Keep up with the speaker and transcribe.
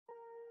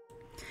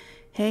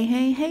Hey,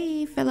 hey,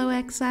 hey, fellow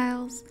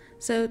exiles.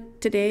 So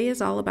today is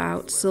all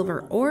about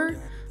silver ore.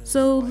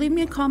 So leave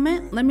me a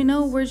comment. Let me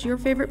know where's your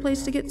favorite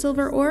place to get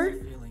silver ore.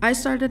 I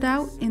started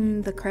out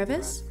in the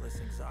crevice.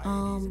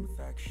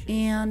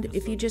 And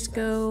if you just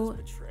go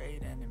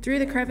through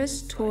the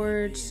crevice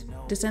towards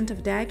Descent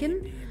of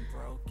Dagon,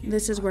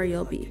 this is where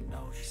you'll be.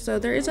 So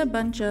there is a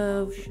bunch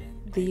of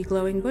the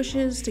glowing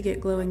bushes to get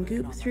glowing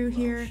goop through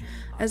here,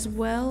 as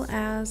well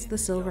as the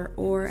silver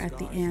ore at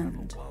the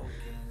end.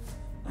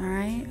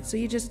 Alright, so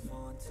you just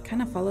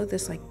kind of follow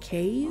this like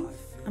cave.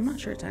 I'm not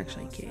sure it's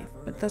actually a cave,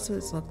 but that's what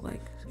it's looked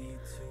like.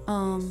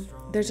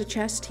 There's a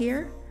chest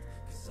here,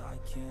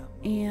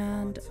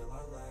 and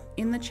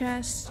in the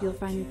chest you'll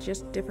find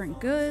just different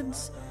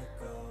goods.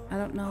 I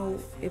don't know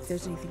if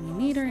there's anything you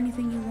need or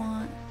anything you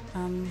want.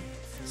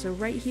 So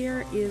right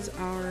here is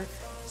our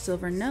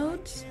silver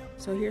nodes.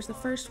 So here's the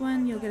first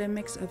one. You'll get a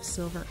mix of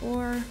silver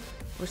ore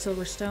or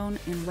silverstone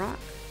and rock.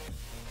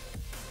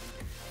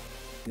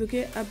 You'll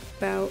get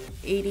about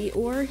 80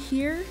 ore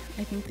here.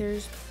 I think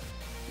there's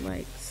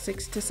like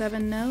 6 to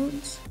 7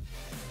 nodes.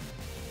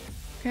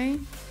 Okay,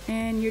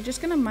 and you're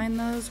just gonna mine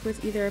those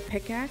with either a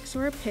pickaxe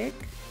or a pick.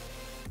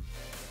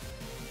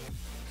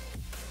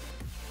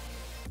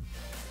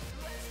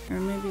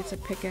 Or maybe it's a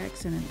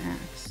pickaxe and an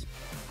axe.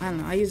 I don't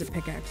know, I use a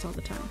pickaxe all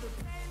the time.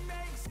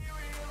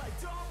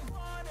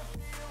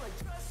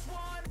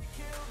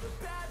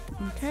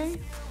 Okay,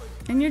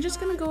 and you're just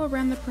gonna go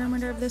around the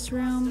perimeter of this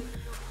room,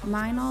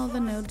 mine all the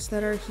nodes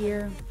that are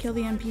here, kill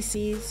the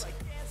NPCs,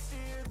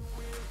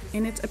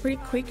 and it's a pretty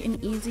quick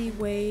and easy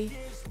way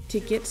to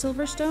get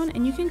silverstone,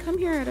 and you can come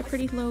here at a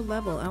pretty low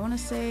level. I want to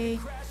say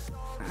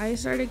I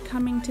started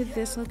coming to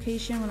this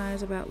location when I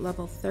was about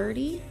level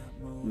 30,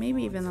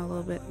 maybe even a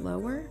little bit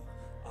lower.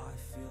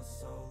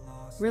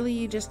 Really,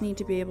 you just need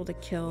to be able to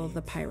kill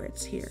the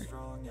pirates here.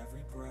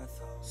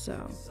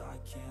 So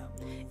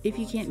if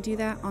you can't do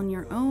that on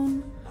your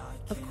own,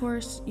 of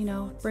course, you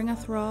know, bring a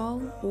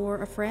thrall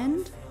or a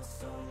friend.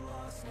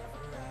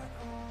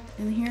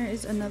 And here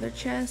is another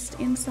chest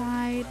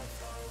inside.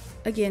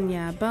 Again,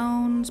 yeah,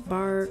 bones,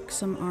 bark,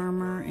 some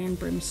armor, and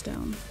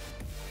brimstone.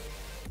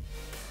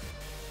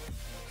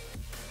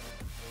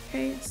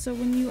 Okay, so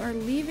when you are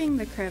leaving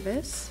the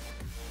crevice,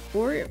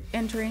 or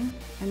entering,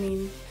 I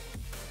mean,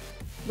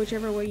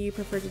 whichever way you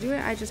prefer to do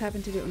it, I just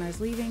happened to do it when I was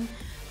leaving.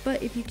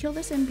 But if you kill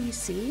this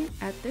NPC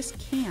at this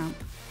camp,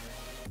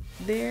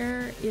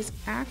 there is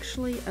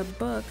actually a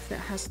book that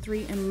has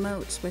 3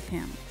 emotes with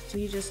him. So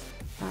you just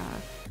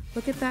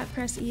look at that,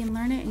 press E and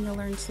learn it, and you'll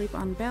learn sleep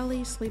on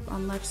belly, sleep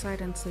on left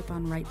side, and sleep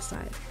on right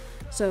side.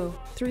 So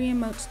 3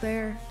 emotes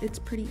there. It's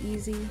pretty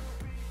easy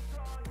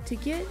to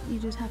get. You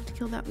just have to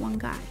kill that one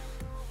guy.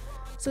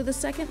 So the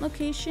second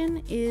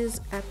location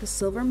is at the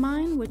silver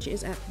mine, which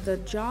is at the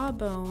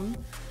jawbone,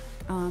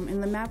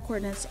 and the map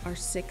coordinates are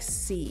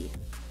 6C.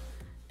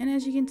 And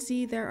as you can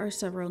see, there are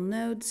several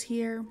nodes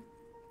here.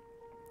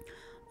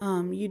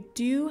 You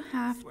do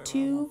have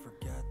to,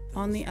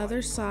 on the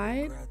other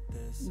side,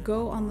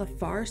 go on the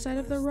far side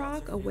of the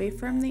rock away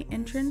from the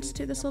entrance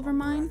to the silver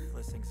mine,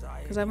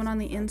 because I went on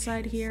the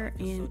inside here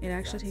and it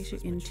actually takes you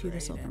into the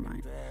silver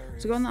mine.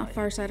 So go on that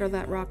far side of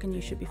that rock and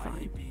you should be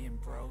fine.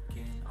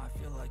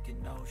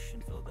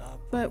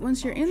 But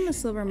once you're in the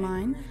silver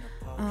mine,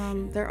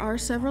 there are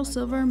several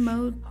silver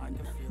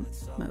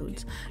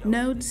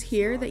nodes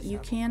here that you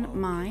can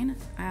mine.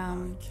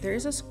 There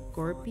is a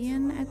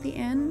scorpion at the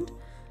end,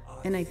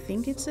 and I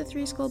think it's the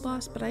 3-skull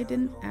boss, but I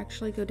didn't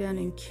actually go down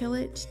and kill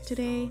it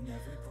today.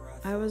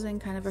 I was in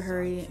kind of a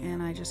hurry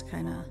and I just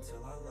kind of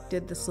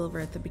did the silver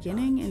at the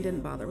beginning and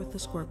didn't bother with the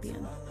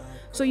scorpion.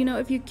 So, you know,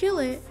 if you kill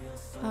it,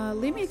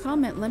 leave me a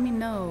comment, let me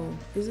know.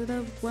 Is it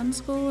a 1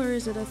 skull or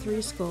is it a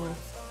 3 skull?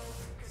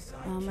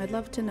 I'd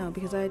love to know,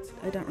 because I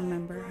don't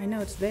remember. I know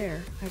it's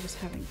there, I just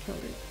haven't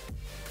killed it.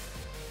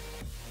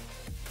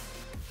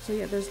 So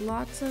yeah, there's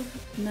lots of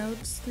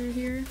nodes through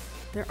here.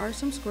 There are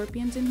some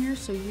scorpions in here,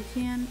 so you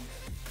can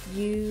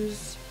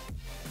use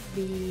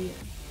the,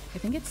 I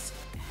think it's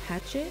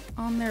hatchet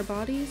on their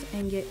bodies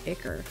and get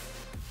ichor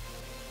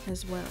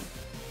as well.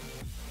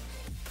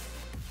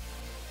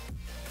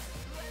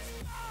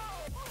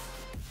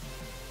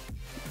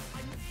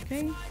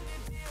 Okay.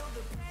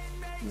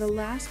 The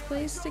last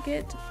place to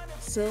get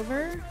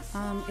silver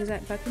is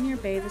at Buccaneer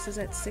Bay. This is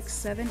at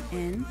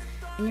 6-7N.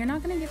 And you're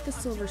not going to get the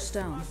silver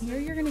stone. Here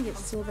you're going to get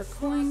silver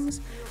coins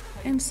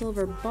and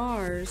silver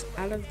bars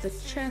out of the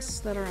chests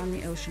that are on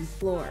the ocean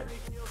floor.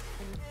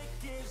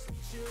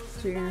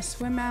 So you're going to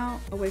swim out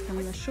away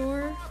from the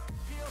shore,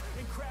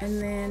 and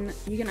then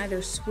you can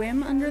either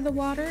swim under the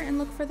water and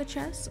look for the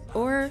chests,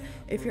 or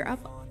if you're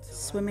up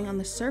swimming on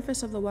the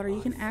surface of the water,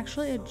 you can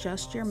actually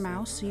adjust your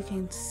mouse so you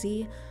can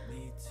see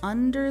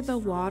under the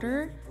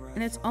water,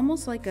 and it's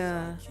almost like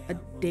a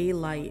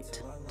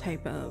daylight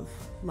type of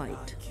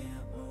light,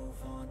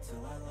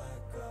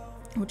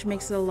 which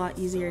makes it a lot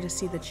easier to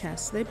see the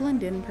chests. They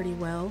blend in pretty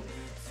well.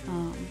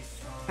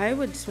 I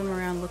would swim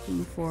around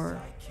looking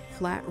for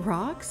flat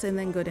rocks and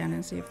then go down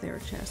and see if there were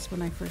chests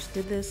when I first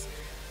did this.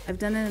 I've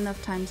done it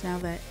enough times now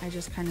that I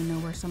just kind of know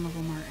where some of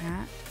them are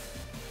at.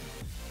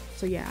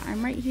 So yeah,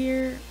 I'm right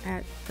here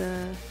at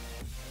the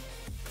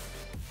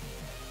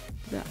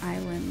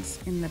islands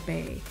in the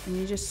bay, and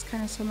you just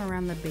kind of swim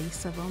around the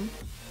base of them,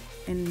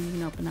 and you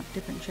can open up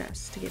different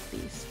chests to get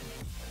these.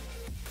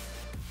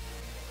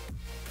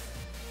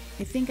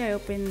 I think I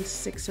opened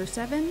 6 or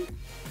 7.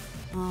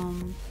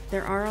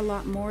 There are a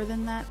lot more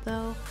than that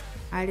though.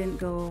 I didn't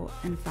go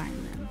and find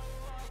them.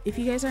 If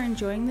you guys are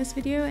enjoying this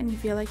video and you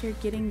feel like you're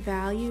getting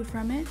value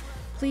from it,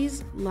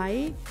 please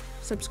like,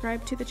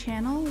 subscribe to the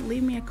channel,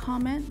 leave me a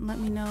comment, and let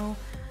me know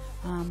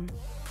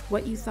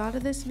what you thought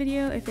of this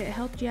video, if it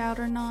helped you out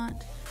or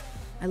not.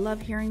 I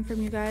love hearing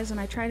from you guys, and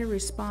I try to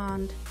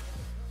respond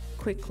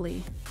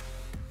quickly.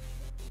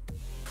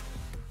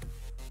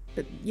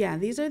 But yeah,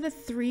 these are the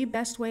 3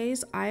 best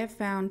ways I have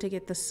found to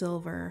get the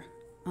silver,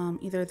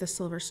 either the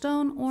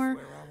Silverstone or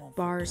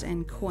bars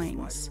and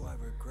coins.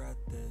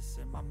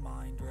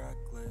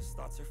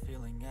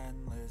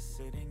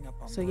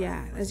 So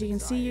yeah, as you can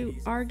see, you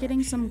are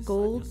getting some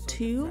gold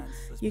too.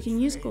 You can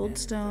use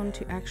goldstone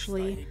to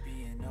actually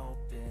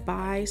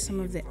buy some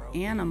of the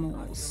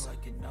animals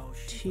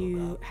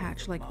to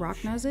hatch, like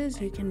rock noses.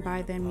 You can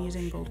buy them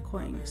using gold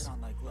coins.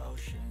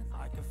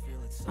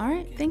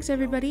 Alright, thanks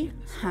everybody.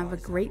 Have a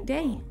great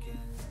day.